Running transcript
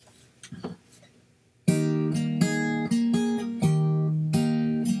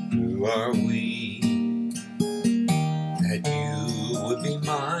are we that you would be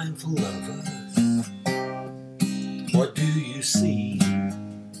mindful of us? What do you see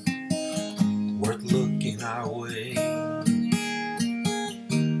worth looking our way?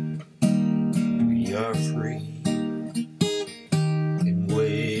 We are free in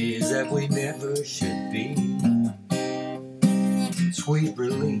ways that we never should be. Sweet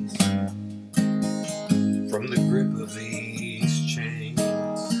release from the grip of these chains.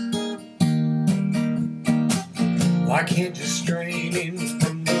 Why can't you strain in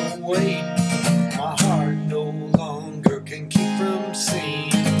from the weight? My heart no longer can keep from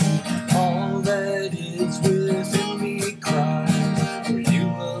seeing. All that is within me cries for you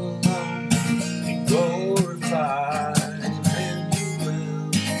alone. Be glorified,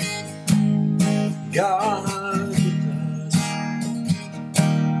 Emmanuel, God with us.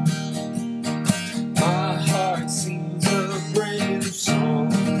 My heart sings a brand new song.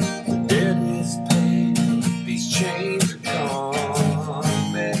 The debt is paid, these chains are gone.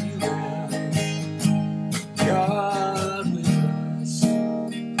 Emmanuel, God with us.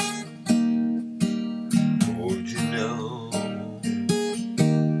 Lord, you know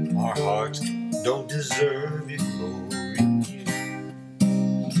our hearts don't deserve your glory.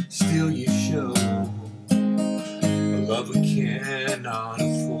 Still you show a love we cannot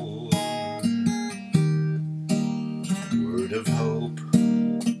afford. Word of hope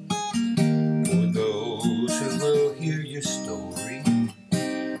for those who will hear your story,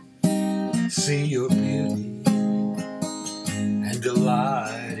 see your beauty and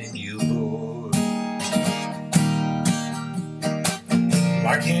delight in you, Lord.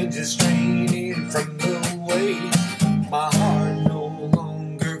 I can't just strain in from the weight. My heart no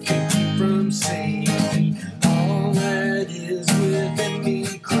longer can keep from saying. All that is within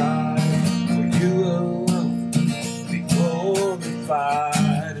me cries for you alone. Be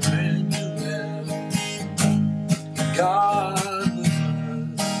glorified, Emmanuel, God with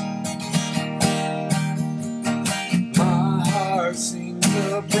us. My heart sings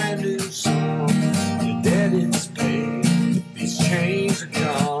a brand new song. The debt is paid, these chains are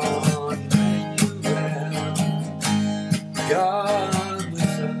gone. Emmanuel, God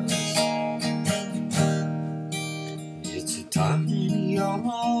with us. It's a tiny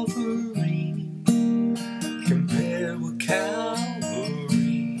offering compared with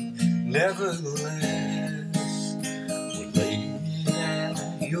Calvary. Nevertheless, we lay it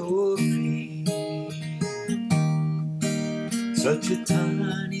at your feet. Such a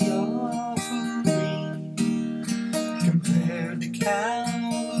tiny offering compared to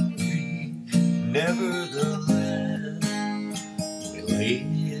Calvary. Nevertheless, we lay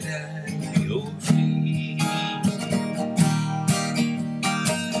it at your feet.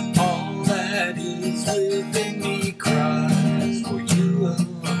 All that is within